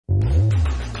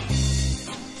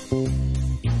வணக்கம்,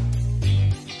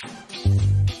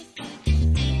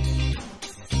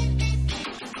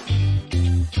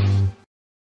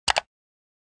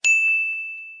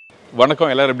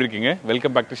 எல்லாரும் எப்படி இருக்கீங்க?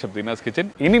 Welcome back to chef Dheena's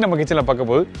kitchen. இன்னைக்கு நம்ம கிச்சனில் பார்க்க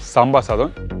போது சாம்பார்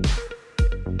சாதம்.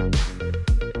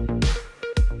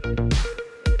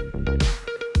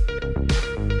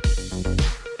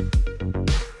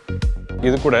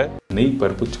 இது கூட நெய்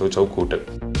பருப்பு சவ் சவ் கூட்டு.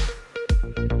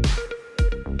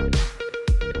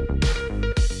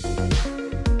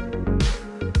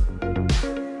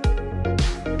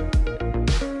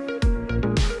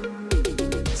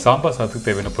 சாம்பார் சாதத்துக்கு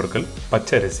தேவையான பொருட்கள்: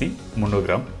 பச்சை அரிசி 300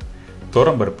 கிராம்,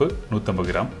 தோரம்பருப்பு 150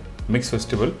 கிராம், மிக்ஸ்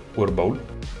வெஜிடபிள் 1 பவுல்,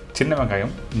 சின்ன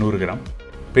வெங்காயம் 100 கிராம்,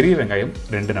 பெரிய வெங்காயம்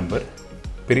 2 நம்பர்,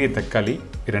 பெரிய தக்காளி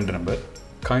 2 நம்பர்,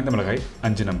 காய்ந்த மிளகாய்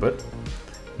 5 நம்பர்,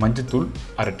 மஞ்சத்தூள்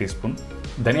 1/2 டீஸ்பூன்,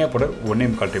 தனியா powder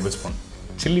 1.25 table spoon,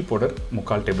 chilli powder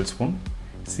 3/4 table spoon,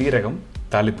 சீரகம்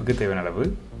தாளிப்புக்கு தேவையான அளவு,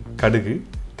 கடுகு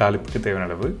தாளிப்புக்கு தேவையான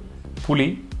அளவு, புளி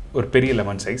ஒரு பெரிய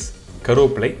லெமன் சைஸ்,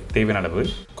 கருவேப்பிலை தேவையான அளவு,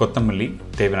 கொத்தமல்லி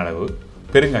தேவையான அளவு,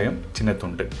 பெருங்காயம் சின்ன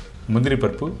துண்டு, முந்திரி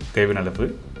பருப்பு தேவையான அளவு,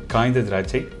 காய்ந்த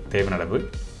திராட்சை தேவையான அளவு,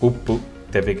 உப்பு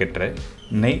தேவைக்கேற்ற,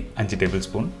 நெய் 5 டேபிள்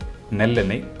ஸ்பூன்,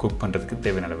 நெல்லெண்ணெய் குக் பண்ணுறதுக்கு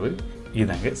தேவையான அளவு.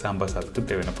 இதாங்க சாம்பார் சாதத்துக்கு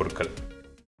தேவையான பொருட்கள்.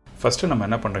 ஃபஸ்ட்டு நம்ம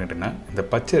என்ன பண்ணுறோங்கிட்டோன்னா, இந்த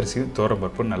பச்சை அரிசியும்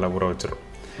தோரம்பருப்பும் நல்லா ஊற வச்சிடும்.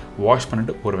 வாஷ்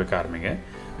பண்ணிட்டு ஊற வைக்க ஆரம்பிங்க.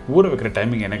 ஊற வைக்கிற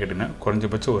டைமிங் என்ன கேட்டிங்கன்னா,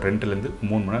 குறைஞ்சபட்சம் ஒரு 2லேருந்து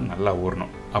 3 மணி நேரம் நல்லா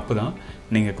ஊறணும். அப்போ தான்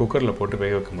நீங்கள் குக்கரில் போட்டு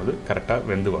வேக வைக்கும்போது கரெக்டாக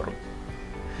வெந்து வரும்.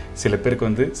 சில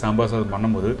பேருக்கு சாம்பார் சாதம்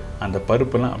பண்ணும்போது அந்த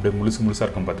பருப்பெல்லாம் அப்படியே முழுசாக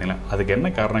இருக்கும் பார்த்தீங்களா? அதுக்கு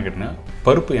என்ன காரணம் கேட்டிங்கன்னா,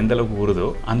 பருப்பு எந்த அளவுக்கு ஊறுதோ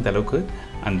அந்த அளவுக்கு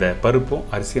அந்த பருப்பும்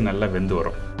அரிசியும் நல்லா வெந்து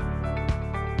வரும்.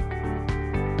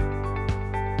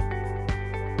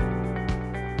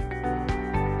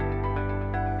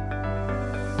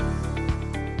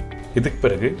 இதுக்கு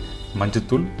பிறகு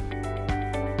மஞ்சத்தூள்,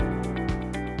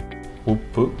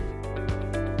 உப்பு,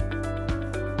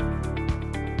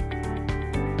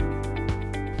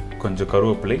 கொஞ்சம்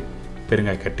கருவேப்பிலை,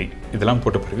 பெருங்காய கட்டி இதெல்லாம்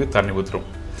போட்ட பிறகு தண்ணி ஊற்றுறோம்.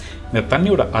 இந்த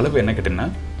தண்ணியோட அளவு என்ன கேட்டிங்கன்னா,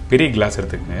 பெரிய கிளாஸ்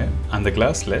எடுத்துக்கங்க. அந்த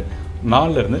கிளாஸில்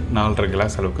 4லேருந்து 4.5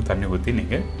 கிளாஸ் அளவுக்கு தண்ணி ஊற்றி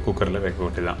நீங்கள் குக்கரில் வைக்க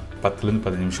வேண்டியதான். 10லேருந்து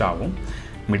 15 நிமிஷம் ஆகும்.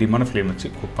 மீடியமான ஃப்ளேம்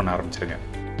வச்சு குக் பண்ண ஆரம்பிச்சிருங்க.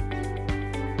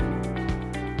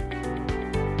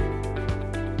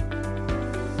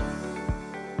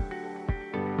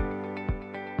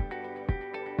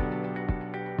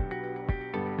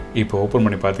 இப்போ ஓப்பன்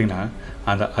பண்ணி பார்த்தீங்கன்னா,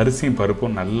 அந்த அரிசியும்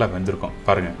பருப்பும் நல்லா வெந்திருக்கும்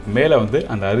பாருங்கள். மேலே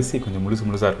அந்த அரிசி கொஞ்சம்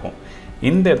முழுசாக இருக்கும்.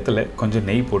 இந்த இடத்துல கொஞ்சம்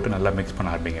நெய் போட்டு நல்லா மிக்ஸ்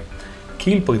பண்ண ஆரம்பிங்க.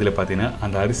 கீழ்ப்பகுதியில் பார்த்தீங்கன்னா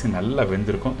அந்த அரிசி நல்லா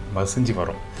வெந்திருக்கும், மசிஞ்சு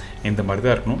வரும். இந்த மாதிரி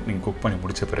தான் இருக்கணும் நீங்கள் குக் பண்ணி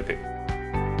முடித்த பிறகு.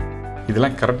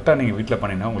 இதெல்லாம் கரெக்டாக நீங்கள் வீட்டில்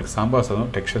பண்ணிங்கன்னா உங்களுக்கு சாம்பார்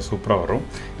சாதம் டெக்ஸ்சர் சூப்பராக வரும்.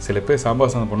 சில பேர்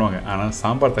சாம்பார் சாதம் பண்ணுவாங்க, ஆனால்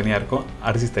சாம்பார் தனியாக இருக்கும்,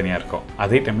 அரிசி தனியாக இருக்கும்.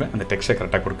 அதே டைமில் அந்த டெக்ஸ்சர்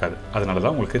கரெக்டாக கொடுக்காது. அதனால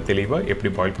தான் உங்களுக்கு தெளிவாக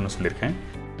எப்படி பாயில் பண்ண சொல்லியிருக்கேன்.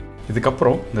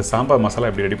 இதுக்கப்புறம் இந்த சாம்பார் மசாலா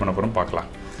எப்படி ரெடி பண்ண போகிறோம் பார்க்கலாம்.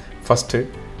 ஃபஸ்ட்டு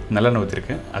நல்லெண்ணெய்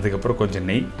ஊற்றிருக்கேன். அதுக்கப்புறம் கொஞ்சம்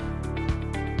நெய்.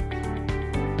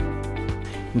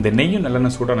 இந்த நெய்யும்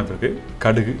நல்லெண்ணெய் சூடான பிறகு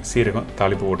கடுகு, சீரகம்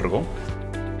தாளிப்பு போட்டிருக்கோம்.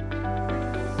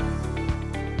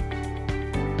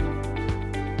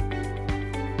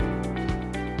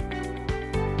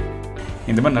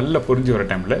 இந்த மாதிரி நல்லா பொரிஞ்சு வர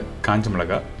டைமில் காஞ்ச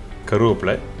மிளகாய்,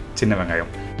 கருவேப்பிலை, சின்ன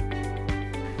வெங்காயம்.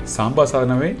 சாம்பார்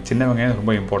சாதனாவே சின்ன வெங்காயம்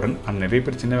ரொம்ப இம்பார்ட்டன்ட். ஆனால் நிறைய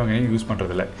பேர் சின்ன வெங்காயம் யூஸ்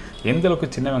பண்ணுறதில்ல. எந்த அளவுக்கு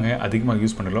சின்ன வெங்காயம் அதிகமாக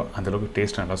யூஸ் பண்ணலோ அந்தளவுக்கு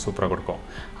டேஸ்ட் நல்லா சூப்பராக கொடுக்கும்.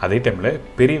 அதே டைமில்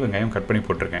பெரிய வெங்காயம் கட் பண்ணி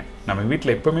போட்டிருக்கேன். நம்ம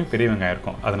வீட்டில் எப்போவுமே பெரிய வெங்காயம்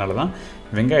இருக்கும். அதனால தான்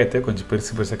வெங்காயத்தை கொஞ்சம்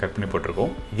பெருசாக கட் பண்ணி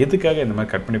போட்டிருக்கோம். எதுக்காக இந்த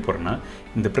மாதிரி கட் பண்ணி போடுறேன்னா,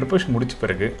 இந்த ப்ரிப்பரேஷன் முடிச்ச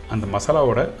பிறகு அந்த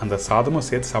மசாலாவோட அந்த சாதமும்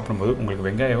சேர்த்து சாப்பிடும்போது உங்களுக்கு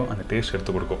வெங்காயம் அந்த டேஸ்ட்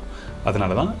எடுத்து கொடுக்கும்.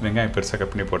 அதனால தான் வெங்காயம் பெருசாக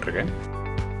கட் பண்ணி போட்டிருக்கேன்.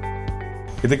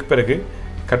 இதுக்கு பிறகு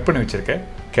கட் பண்ணி வச்சுருக்க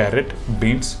கேரட்,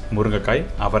 பீன்ஸ், முருங்கைக்காய்,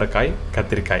 அவரைக்காய்,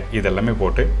 கத்திரிக்காய் இதெல்லாமே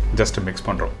போட்டு ஜஸ்ட் மிக்ஸ்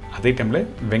பண்ணுறோம். அதே டைமில்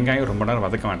வெங்காயம் ரொம்ப நேரம்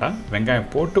வதக்க வேண்டாம். வெங்காயம்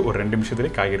போட்டு ஒரு 2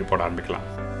 நிமிஷத்துலேயே காய்கறி போட ஆரம்பிக்கலாம்.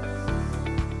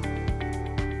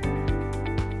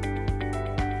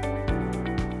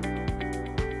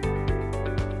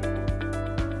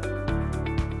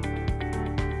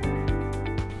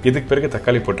 இதுக்கு பிறகு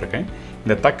தக்காளி போட்டிருக்கேன்.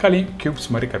 இந்த தக்காளி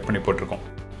க்யூப்ஸ் மாதிரி கட் பண்ணி போட்டிருக்கோம்.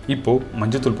 இப்போது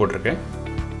மஞ்சத்தூள் போட்டிருக்கேன்.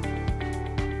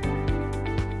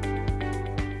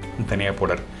 தனியா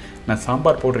பவுடர். நான்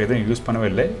சாம்பார் பவுடர் எதுவும் யூஸ் பண்ணவே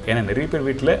இல்லை. ஏன்னா நிறைய பேர்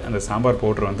வீட்டில் அந்த சாம்பார்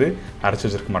பவுடர் அரைச்சி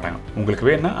வச்சிருக்க மாட்டாங்க. உங்களுக்கு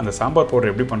வேணா அந்த சாம்பார்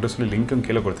பவுடர் எப்படி பண்ணுறது சொல்லி லிங்க்கும்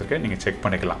கீழே கொடுத்துருக்கேன், நீங்கள் செக்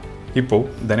பண்ணிக்கலாம்.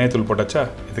 இப்போது தனியாத்தூள் போட்டாச்சா?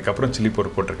 இதுக்கப்புறம் சில்லி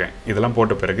பவுடர் போட்டிருக்கேன். இதெல்லாம்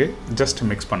போட்ட பிறகு ஜஸ்ட்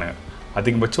மிக்ஸ் பண்ணுங்கள்.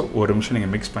 அதிகபட்சம் 1 நிமிஷம்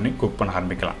நீங்கள் மிக்ஸ் பண்ணி குக் பண்ண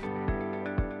ஆரம்பிக்கலாம்.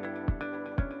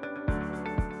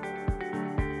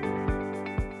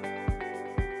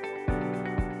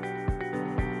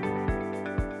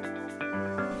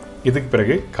 இதுக்கு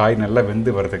பிறகு காய் நல்லா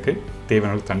வெந்து வரதுக்கு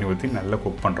தேவையான அளவு தண்ணி ஊற்றி நல்லா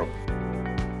குக் பண்ணுறோம்.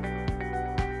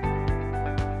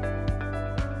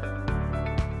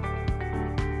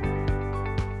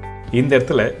 இந்த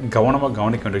இடத்துல கவனமாக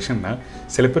கவனிக்க வேண்டிய விஷயம்னா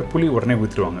சில பேர் புளி உடனே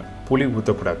ஊற்றிடுவாங்க. புளி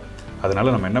ஊற்றக்கூடாது.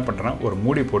 அதனால் நம்ம என்ன பண்ணுறோன்னா ஒரு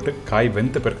மூடி போட்டு காய்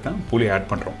வெந்த பிறகு தான் புளி ஆட்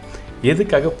பண்ணுறோம்.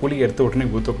 எதுக்காக புளி எடுத்த உடனே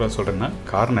ஊற்றக்கூடாது சொல்கிறேன்னா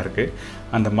காரணம் இருக்குது.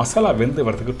 அந்த மசாலா வெந்து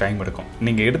வரதுக்கு டைம் எடுக்கும்.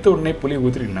 நீங்கள் எடுத்த உடனே புளி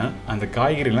ஊற்றிட்டீங்கன்னா அந்த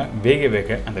காய்கறிலாம் வேக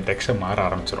வேக அந்த டெக்ஸ்சர் மாற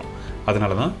ஆரம்பிச்சிடும்.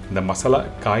 அதனால தான் இந்த மசாலா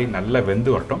காய் நல்லா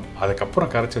வெந்து வரட்டும்.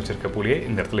 அதுக்கப்புறம் கரைச்சி வச்சுருக்க புளியை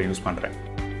இந்த இடத்துல யூஸ் பண்ணுறேன்.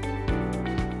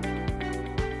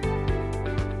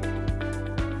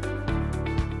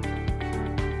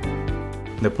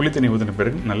 இந்த புளி தண்ணி ஊற்றின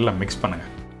பிறகு நல்லா மிக்ஸ் பண்ணுங்கள்.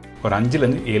 ஒரு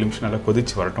 5லேருந்து 7 நிமிஷம் நல்லா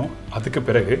கொதித்து வரட்டும். அதுக்கு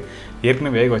பிறகு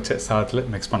ஏற்கனவே வேக வச்ச சாதத்தில்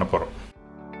மிக்ஸ் பண்ண போகிறோம்.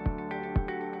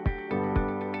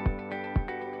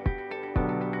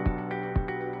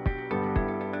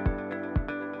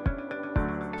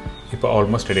 இப்போ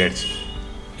ஆல்மோஸ்ட் ரெடி ஆகிடுச்சு.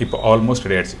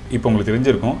 இப்போ உங்களுக்கு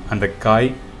தெரிஞ்சிருக்கும் அந்த காய்,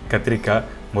 கத்திரிக்காய்,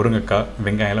 முருங்கைக்காய்,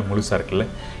 வெங்காயம்லாம் முழுசாக இருக்குல்ல,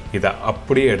 இதை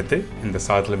அப்படியே எடுத்து இந்த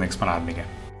சாதத்தில் மிக்ஸ் பண்ண ஆரம்பிங்க.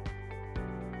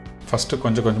 ஃபஸ்ட்டு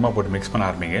கொஞ்சம் கொஞ்சமாக போட்டு மிக்ஸ் பண்ண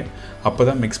ஆரம்பிங்க. அப்போ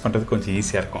தான் மிக்ஸ் பண்ணுறதுக்கு கொஞ்சம்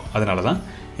ஈஸியாக இருக்கும். அதனால தான்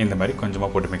இந்த மாதிரி கொஞ்சமாக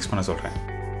போட்டு மிக்ஸ் பண்ண சொல்கிறேன்.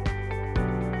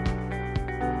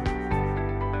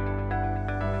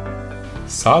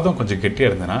 சாதம் கொஞ்சம் கெட்டியாக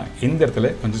இருந்ததுன்னா இந்த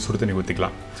இடத்துல கொஞ்சம் சுடு தண்ணி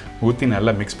ஊற்றிக்கலாம். ஊற்றி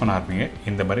நல்லா மிக்ஸ் பண்ண ஆரம்பிங்க.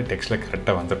 இந்த மாதிரி டெக்ஸ்டில்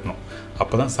கரெக்டாக வந்துடணும்.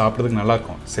 அப்போ தான் சாப்பிட்றதுக்கு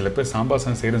நல்லாயிருக்கும். சில பேர் சாம்பார்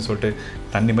சாதம் செய்கிறேன்னு சொல்லிட்டு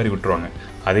தண்ணி மாதிரி விட்டுருவாங்க.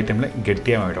 அதே டைமில்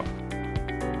கெட்டியாக ஆகிடும்.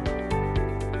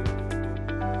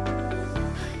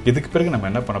 இதுக்கு பிறகு நம்ம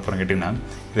என்ன பண்ண போகிறோம் கேட்டிங்கன்னா,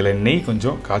 இதில் நெய்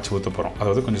கொஞ்சம் காய்ச்சி ஊற்ற போகிறோம்.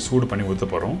 அதாவது கொஞ்சம் சூடு பண்ணி ஊற்ற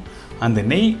போகிறோம். அந்த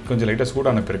நெய் கொஞ்சம் லைட்டாக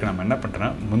சூடான பிறகு நம்ம என்ன பண்ணுறோன்னா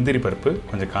முந்திரி பருப்பு,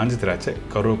 கொஞ்சம் காஞ்சி திராட்சை,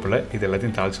 கருவேப்பிலை இது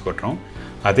எல்லாத்தையும் தாளித்து கொட்டுறோம்.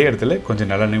 அதே இடத்துல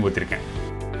கொஞ்சம் நல்லெண்ணெய் ஊற்றிருக்கேன்.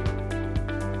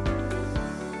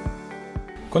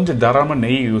 கொஞ்சம் தாராளமாக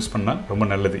நெய் யூஸ் பண்ணால் ரொம்ப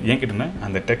நல்லது. ஏன் கேட்டிங்கன்னா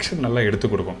அந்த டெக்ஸ்சர் நல்லா எடுத்து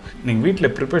கொடுக்கும். நீங்கள்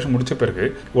வீட்டில் ப்ரிப்பரேஷன் முடித்த பிறகு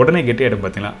உடனே கெட்டியாகிடும்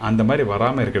பார்த்தீங்களா, அந்த மாதிரி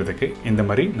வராமல் இருக்கிறதுக்கு இந்த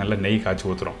மாதிரி நல்ல நெய் காய்ச்சி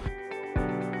ஊற்றுறோம்.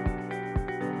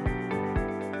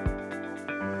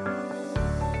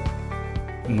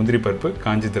 முந்திரி பருப்பு,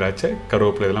 காஞ்சி திராட்சை,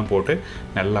 கருவேப்பிலை இதெல்லாம் போட்டு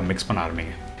நல்லா மிக்ஸ் பண்ண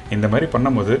ஆரம்பிங்க. இந்த மாதிரி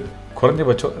பண்ணும்போது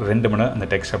குறைஞ்சபட்சம் 2 மணி நேரம் அந்த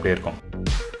டெக்ஸ்சர் அப்படியே இருக்கும்.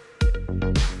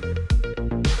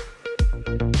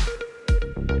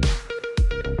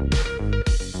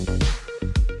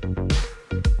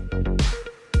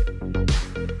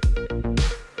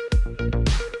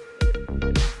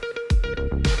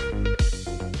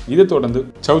 இதை தொடர்ந்து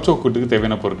சவ் சவ் கூட்டுக்கு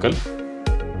தேவையான பொருட்கள்: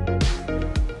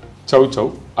 சவ்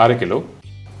சவ் 1/2 கிலோ,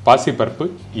 பாசிப்பருப்பு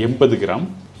 80 கிராம்,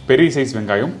 பெரிய சைஸ்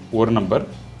வெங்காயம் 1 நம்பர்,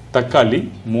 தக்காளி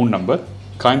 3 நம்பர்,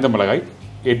 காய்ந்த மிளகாய்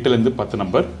 8லேருந்து 10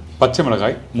 நம்பர், பச்சை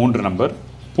மிளகாய் 3 நம்பர்,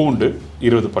 பூண்டு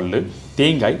 20 பல்லு,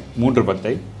 தேங்காய் 3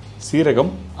 பத்தை,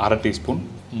 சீரகம் 1/2 டீஸ்பூன்,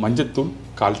 மஞ்சத்தூள்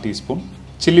 1/4 teaspoon,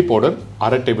 chilli powder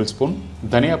 1/2 table spoon,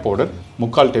 தனியா பவுடர்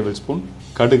 3/4 டேபிள் ஸ்பூன்,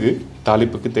 கடுகு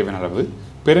தாளிப்புக்கு தேவையான அளவு,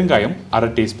 பெருங்காயம்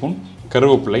 1/2 டீஸ்பூன்,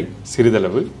 கருவேப்பிலை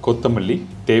சிறிதளவு, கொத்தமல்லி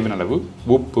தேவையான அளவு,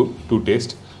 உப்பு டு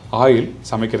டேஸ்ட், ஆயில்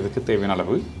சமைக்கிறதுக்கு தேவையான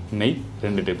அளவு, நெய்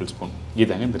 2 டேபிள் ஸ்பூன்.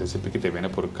 இதாங்க இந்த ரெசிபிக்கு தேவையான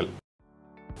பொருட்கள்.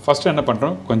 ஃபஸ்ட்டு என்ன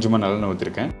பண்ணுறோம், கொஞ்சமாக நல்லெண்ணெய்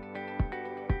ஊற்றிருக்கேன்.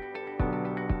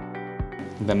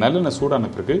 இந்த நல்லெண்ணெய் சூடான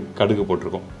பிறகு கடுகு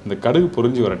போட்டிருக்கோம். இந்த கடுகு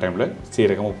பொரிஞ்சு வர டைமில்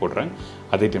சீரகமும் போடுறேன்.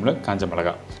 அதே டைமில் காஞ்ச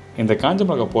மிளகாய். இந்த காஞ்ச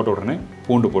மிளகாய் போட்ட உடனே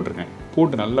பூண்டு போட்டிருக்கேன்.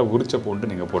 பூண்டு நல்லா உரிச்ச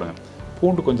பூண்டு நீங்கள் போடுங்க.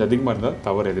 பூண்டு கொஞ்சம் அதிகமாக இருந்தால்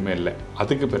தவறு எதுவுமே இல்லை.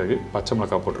 அதுக்கு பிறகு பச்சை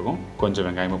மிளகாய் போட்டிருக்கோம், கொஞ்சம்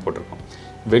வெங்காயமும் போட்டிருக்கோம்.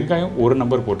 வெங்காயம் 1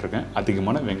 நம்பர் போட்டிருக்கேன்.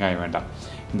 அதிகமான வெங்காயம் வேண்டாம்.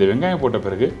 இந்த வெங்காயம் போட்ட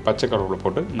பிறகு பச்சை கருவேப்பிலை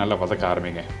போட்டு நல்லா வதக்க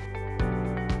ஆரம்பிங்க.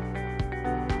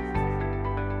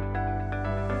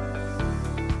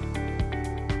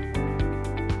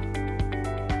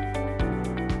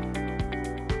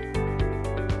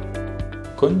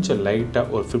 கொஞ்சம்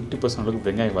லைட்டாக ஒரு 50% அளவுக்கு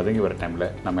வெங்காயம் வதங்கி வர டைமில்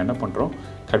நம்ம என்ன பண்ணுறோம்,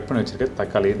 கட் பண்ணி வச்சுருக்க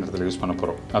தக்காளியை இந்த இடத்துல யூஸ் பண்ண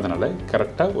போகிறோம். அதனால்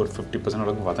கரெக்டாக ஒரு 50%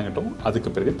 அளவுக்கு வதங்கட்டும்.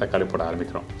 அதுக்கு பிறகு தக்காளி போட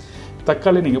ஆரம்பிக்கிறோம்.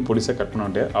 தக்காளி நீங்கள் பொடிசாக கட் பண்ண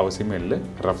வேண்டிய அவசியமே இல்லை.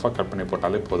 ரஃபாக கட் பண்ணி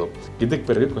போட்டாலே போதும். இதுக்கு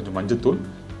பிறகு கொஞ்சம் மஞ்சத்தூள்,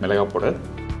 மிளகாய் பவுடர்,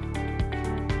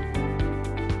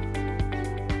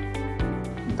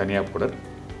 தனியா பவுடர்,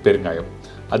 பெருங்காயம்.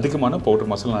 அதிகமான பவுடர்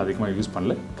மசாலா நான் அதிகமாக யூஸ்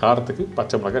பண்ணல. காரத்துக்கு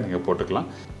பச்சை மிளகாய் நீங்கள் போட்டுக்கலாம்.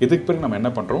 இதுக்கு பிறகு நம்ம என்ன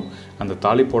பண்ணுறோம், அந்த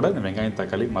தாளிப்போட இந்த வெங்காயம்,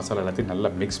 தக்காளி, மசாலா எல்லாத்தையும் நல்லா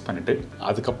மிக்ஸ் பண்ணிவிட்டு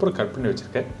அதுக்கப்புறம் கட் பண்ணி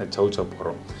வச்சுருக்க இந்த சவ் சவ்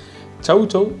போடுறோம். சவ்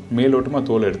சவ் மேலோட்டமாக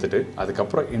தோல் எடுத்துகிட்டு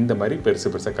அதுக்கப்புறம் இந்த மாதிரி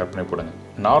பெருசாக கட் பண்ணி போடுங்க.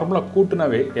 நார்மலாக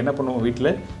கூட்டுனாவே என்ன பண்ணுவோம்,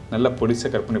 வீட்டில் நல்லா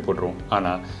பொடிசாக கட் பண்ணி போட்டுருவோம்.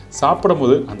 ஆனால் சாப்பிடும்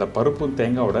போது அந்த பருப்பும்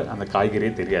தேங்காயோட அந்த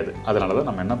காய்கறியே தெரியாது. அதனால தான்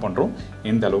நம்ம என்ன பண்ணுறோம்,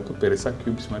 இந்த அளவுக்கு பெருசாக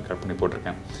க்யூப்ஸ் மாதிரி கட் பண்ணி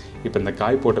போட்டிருக்கேன். இப்போ இந்த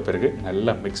காய் போட்ட பிறகு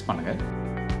நல்லா மிக்ஸ் பண்ணுங்கள்.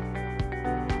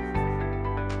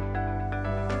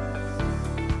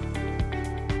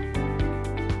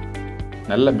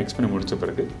 நல்லா மிக்ஸ் பண்ணி முடித்த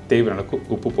பிறகு தேவையான அளவுக்கு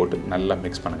உப்பு போட்டு நல்லா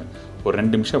மிக்ஸ் பண்ணுங்கள். ஒரு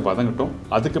 2 நிமிஷம் வதங்கட்டும்.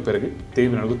 அதுக்கு பிறகு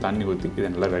தேவையான அளவுக்கு தண்ணி ஊற்றி இதை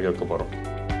நல்லா வேக வைக்க போகிறோம்.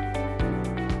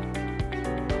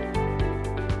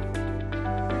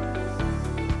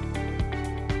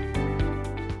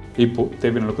 இப்போது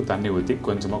தேவையான அளவுக்கு தண்ணி ஊற்றி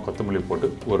கொஞ்சமாக கொத்தமல்லி போட்டு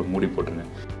ஒரு மூடி போட்டுருங்க.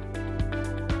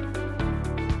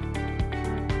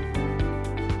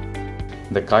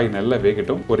 இந்த காய் நல்லா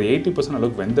வேகட்டும். ஒரு 80%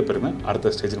 அளவுக்கு வெந்த பிறகு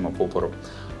அடுத்த ஸ்டேஜ் நம்ம போகிறோம்.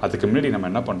 அதுக்கு முன்னாடி நம்ம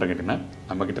என்ன பண்ணுறோம் கேட்டிங்கன்னா,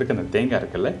 நம்மக்கிட்ட இருக்க அந்த தேங்காய்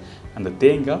இருக்குல்ல, அந்த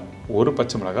தேங்காய், ஒரு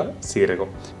பச்சை மிளகாய்,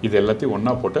 சீரகம் இது எல்லாத்தையும்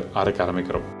ஒன்றா போட்டு அரைக்க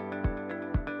ஆரம்பிக்கிறோம்.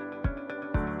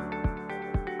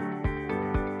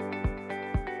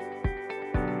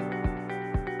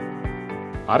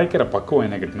 அரைக்கிற பக்குவம்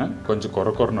என்ன கேட்டிங்கன்னா, கொஞ்சம்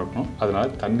கொரன்னு இருக்கணும்.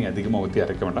 அதனால் தண்ணி அதிகமாக ஊற்றி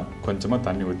அரைக்க வேண்டாம். கொஞ்சமாக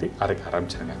தண்ணி ஊற்றி அரைக்க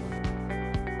ஆரம்பிச்சிருங்க.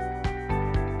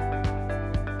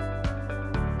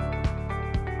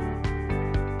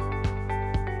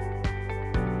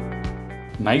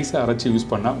 நைஸாக அரைச்சி யூஸ்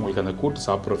பண்ணால் உங்களுக்கு அந்த கூட்டு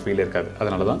சாப்பிட்ற ஃபீல் இருக்காது.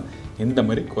 அதனால தான் இந்த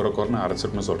மாதிரி கொரன்னு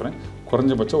அரைச்சிருக்குன்னு சொல்கிறேன்.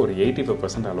 குறைஞ்சபட்சம் ஒரு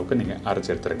 85% அளவுக்கு நீங்கள்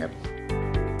அரைச்சி எடுத்துருங்க.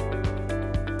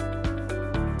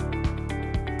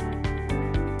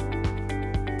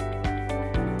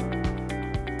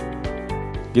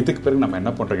 இதுக்கு பிறகு நம்ம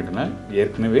என்ன பண்ணுறோம் கேட்டிங்கன்னா,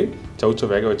 ஏற்கனவே சௌச்சோ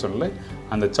வேக வச்சோம்ல,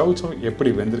 அந்த சௌச்சோ எப்படி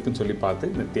வெந்திருக்குன்னு சொல்லி பார்த்து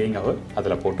இந்த தேங்காவை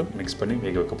அதில் போட்டு மிக்ஸ் பண்ணி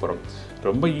வேக வைக்க போகிறோம்.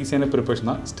 ரொம்ப ஈஸியான ப்ரிப்பரேஷன்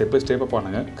தான். ஸ்டெப் பை ஸ்டெப்பாக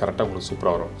பண்ணுங்கள், கரெக்டாக உங்களுக்கு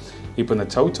சூப்பராக வரும். இப்போ இந்த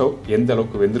சௌச்சோ எந்த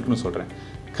அளவுக்கு வெந்திருக்குன்னு சொல்கிறேன்.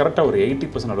 கரெக்டாக ஒரு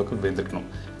 80% அளவுக்கு வெந்திருக்கணும்.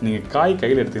 நீங்கள் காய்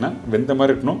கையில் எடுத்திங்கன்னா வெந்த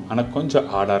மாதிரி இருக்கணும், ஆனால் கொஞ்சம்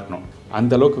ஆடாக இருக்கணும்.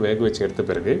 அந்த அளவுக்கு வேக வச்சு எடுத்த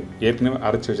பிறகு ஏற்கனவே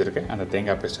அரைச்சி வச்சுருக்கேன் அந்த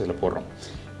தேங்காய் பேஸ்ட் இதில் போடுறோம்.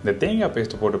 இந்த தேங்காய்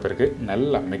பேஸ்ட்டு போட்ட பிறகு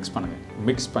நல்லா மிக்ஸ் பண்ணுங்கள்.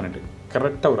 மிக்ஸ் பண்ணிவிட்டு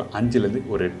கரெக்டாக ஒரு 5லேருந்து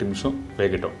ஒரு 8 நிமிஷம்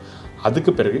வேகட்டும்.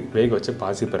 அதுக்கு பிறகு வேக வச்ச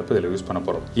பாசிப்பருப்பு இதில் யூஸ் பண்ண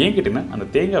போகிறோம். ஏன் கேட்டிங்கன்னா, அந்த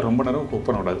தேங்காய் ரொம்ப நேரம் குக்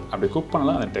பண்ணக்கூடாது. அப்படி குக்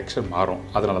பண்ணலாம் அந்த டெக்ஸ்சர் மாறும்.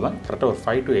 அதனால தான் கரெக்டாக ஒரு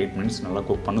 5 to 8 மினிட்ஸ் நல்லா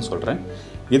குக் பண்ண சொல்கிறேன்.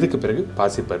 இதுக்கு பிறகு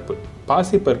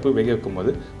பாசிப்பருப்பு வேக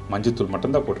வைக்கும்போது மஞ்சத்தூள்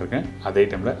மட்டும்தான் போட்டிருக்கேன். அதே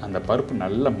டைமில் அந்த பருப்பு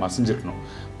நல்லா மசிஞ்சிருக்கணும்.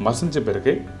 மசிஞ்ச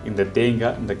பிறகு இந்த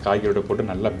தேங்காய் இந்த காய்கறியோட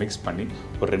போட்டு நல்லா மிக்ஸ் பண்ணி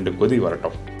ஒரு 2 கொதி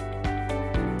வரட்டும்.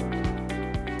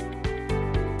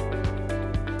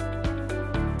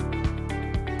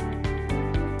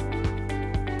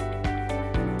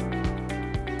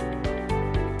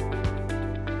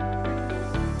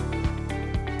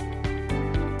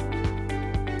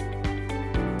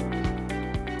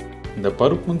 இந்த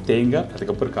பருப்பும் தேங்காய்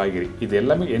அதுக்கப்புறம் காய்கறி இது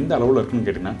எல்லாமே எந்த அளவில் இருக்குன்னு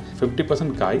கேட்டிங்கன்னா,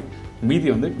 50% காய், மீதி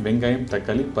வந்து வெங்காயம்,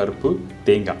 தக்காளி, பருப்பு,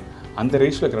 தேங்காய் அந்த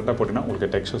ரேஷியோவில் கரெக்டாக போட்டிங்கன்னா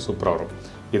உங்களுக்கு டெக்ஸ்சர் சூப்பராக வரும்.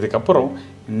 இதுக்கப்புறம்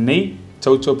நெய்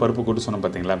சௌச்சோ பருப்பு கூட்டு சொன்னோம்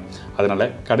பார்த்தீங்களா, அதனால்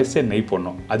கடைசியாக நெய்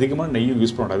போடணும். அதிகமாக நெய்யும்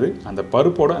யூஸ் பண்ணக்கூடாது. அந்த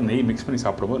பருப்போட நெய் மிக்ஸ் பண்ணி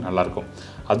சாப்பிடும்போது நல்லாயிருக்கும்.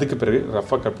 அதுக்கு பிறகு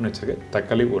ரஃபாக கட் பண்ணி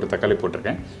வச்சுருக்கேன். ஒரு தக்காளி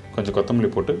போட்டிருக்கேன். கொஞ்சம் கொத்தமல்லி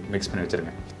போட்டு மிக்ஸ் பண்ணி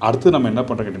வச்சுருக்கேன். அடுத்து நம்ம என்ன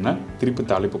பண்ணுறோம் கேட்டிங்கன்னா, திருப்பி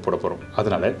தாளிப்பு போட போகிறோம்.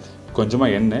 அதனால்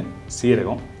கொஞ்சமாக எண்ணெய்,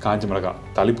 சீரகம், காஞ்ச மிளகாய்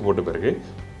தாளிப்பு போட்ட பிறகு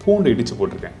பூண்டு இடித்து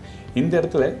போட்டிருக்கேன். இந்த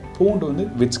இடத்துல பூண்டு வந்து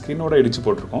வித் ஸ்கின்னோட இடித்து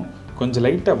போட்டிருக்கோம். கொஞ்சம்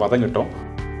லைட்டாக வதங்கட்டும்.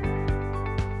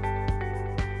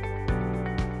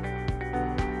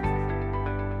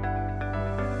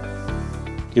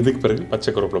 இதுக்கு பிறகு பச்சை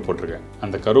கருவேப்பிலை போட்டிருக்கேன்.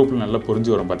 அந்த கருவேப்பிலை நல்லா பொரிஞ்சு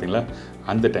வரும் பார்த்தீங்களா,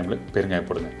 அந்த டைமில் பெருங்காயம்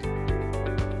போடுங்க.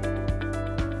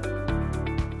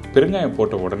 பெருங்காயம்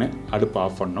போட்ட உடனே அடுப்பு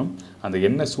ஆஃப் பண்ணணும். அந்த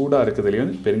எண்ணெய் சூடாக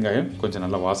இருக்கிறதுலேயும் பெருங்காயம் கொஞ்சம்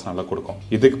நல்லா வாசனை நல்லா கொடுக்கும்.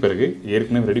 இதுக்கு பிறகு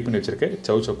ஏற்கனவே ரெடி பண்ணி வச்சுருக்க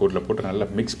சவ் சவ் கூட்டில் போட்டு நல்லா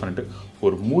மிக்ஸ் பண்ணிவிட்டு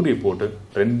ஒரு மூடியை போட்டு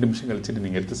 2 நிமிஷம் கழிச்சுட்டு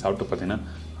நீங்கள் எடுத்து சாப்பிட்டு பார்த்தீங்கன்னா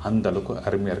அந்த அளவுக்கு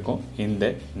அருமையாக இருக்கும்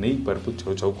இந்த நெய் பருப்பு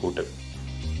சவ் சவ் கூட்டு.